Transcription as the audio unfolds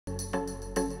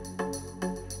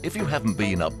If you haven't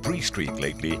been up Bree Street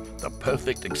lately, the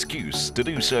perfect excuse to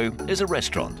do so is a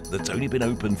restaurant that's only been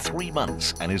open 3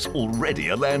 months and is already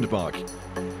a landmark.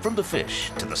 From the fish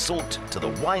to the salt to the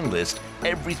wine list,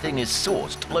 everything is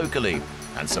sourced locally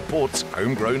and supports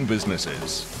homegrown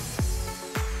businesses.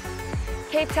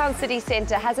 Cape Town City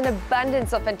Centre has an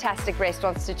abundance of fantastic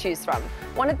restaurants to choose from.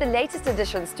 One of the latest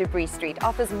additions to Bree Street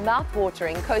offers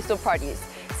mouth-watering coastal produce,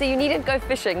 so you needn't go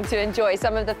fishing to enjoy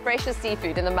some of the freshest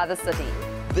seafood in the mother city.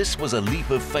 This was a leap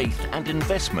of faith and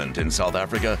investment in South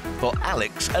Africa for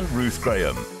Alex and Ruth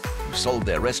Graham, who sold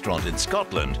their restaurant in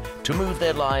Scotland to move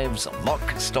their lives lock,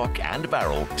 stock and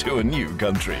barrel to a new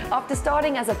country. After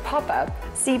starting as a pop-up,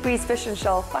 Seabreeze Fish and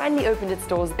Shoal finally opened its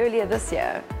doors earlier this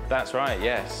year. That's right,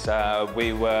 yes.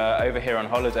 We were over here on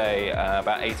holiday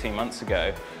about 18 months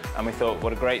ago, and we thought,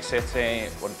 what a great city,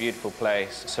 what a beautiful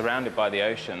place, surrounded by the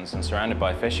oceans and surrounded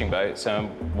by fishing boats.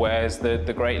 Where's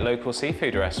the great local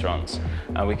seafood restaurants?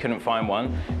 We couldn't find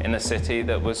one in the city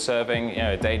that was serving,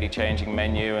 a daily changing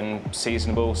menu and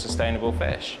seasonable, sustainable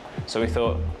fish. So we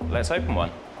thought, let's open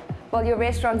one. Well, your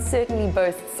restaurant certainly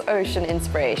boasts ocean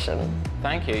inspiration.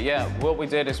 Thank you. Yeah, what we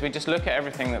did is we just look at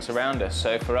everything that's around us.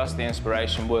 So for us, the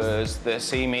inspiration was the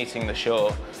sea meeting the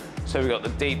shore. So we got the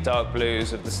deep, dark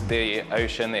blues of the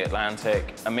ocean, the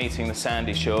Atlantic, and meeting the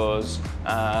sandy shores,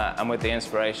 and with the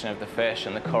inspiration of the fish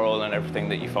and the coral and everything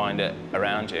that you find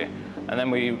around you. And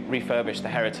then we refurbished the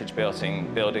heritage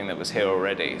building that was here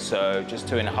already. So just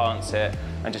to enhance it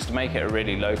and just to make it a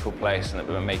really local place and that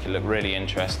would make it look really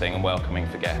interesting and welcoming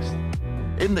for guests.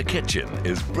 In the kitchen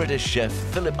is British chef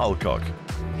Philip Alcock.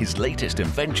 His latest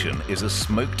invention is a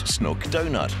smoked snook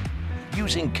donut.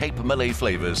 Using Cape Malay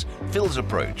flavors, Phil's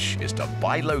approach is to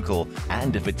buy local,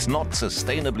 and if it's not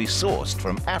sustainably sourced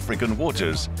from African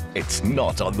waters, it's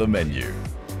not on the menu.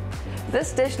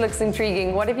 This dish looks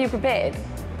intriguing. What have you prepared?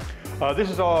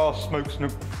 This is our smoked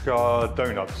snook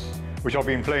donuts, which I've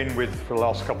been playing with for the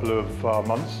last couple of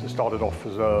months. It started off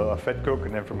as a fed cook,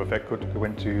 and then from a fed cook we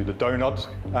went to the donuts.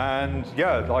 And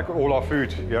yeah, like all our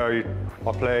food,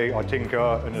 I play, I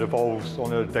tinker, and it evolves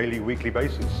on a daily, weekly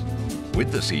basis.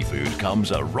 With the seafood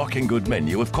comes a rocking good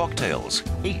menu of cocktails,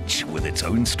 each with its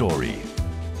own story.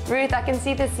 Ruth, I can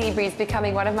see the Seabreeze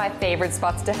becoming one of my favorite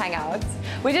spots to hang out.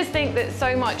 We just think that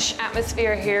so much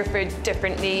atmosphere here for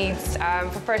different needs.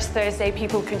 For First Thursday,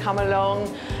 people can come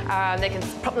along, they can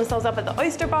prop themselves up at the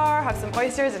oyster bar, have some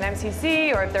oysters and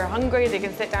MCC, or if they're hungry, they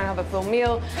can sit down and have a full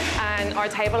meal. And our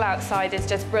table outside is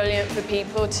just brilliant for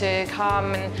people to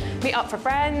come and meet up for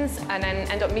friends, and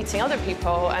then end up meeting other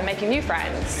people and making new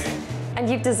friends. And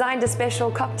you've designed a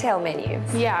special cocktail menu.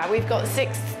 Yeah, we've got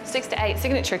six to eight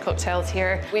signature cocktails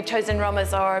here. We've chosen rum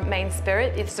as our main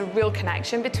spirit. It's a real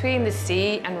connection between the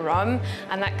sea and rum,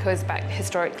 and that goes back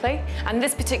historically. And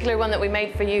this particular one that we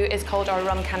made for you is called our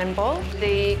Rum Cannonball.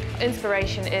 The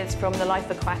inspiration is from The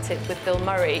Life Aquatic with Bill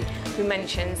Murray, who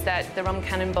mentions that the Rum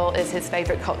Cannonball is his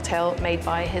favorite cocktail made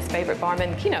by his favorite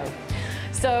barman, Kino.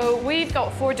 So we've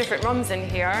got 4 different rums in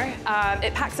here.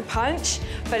 It packs a punch,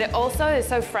 but it also is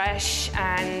so fresh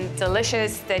and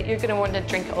delicious that you're going to want to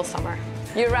drink it all summer.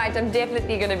 You're right, I'm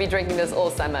definitely going to be drinking this all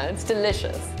summer. It's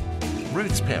delicious.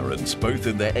 Ruth's parents, both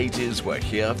in their 80s, were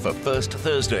here for First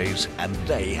Thursdays and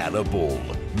they had a ball.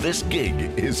 This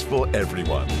gig is for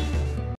everyone.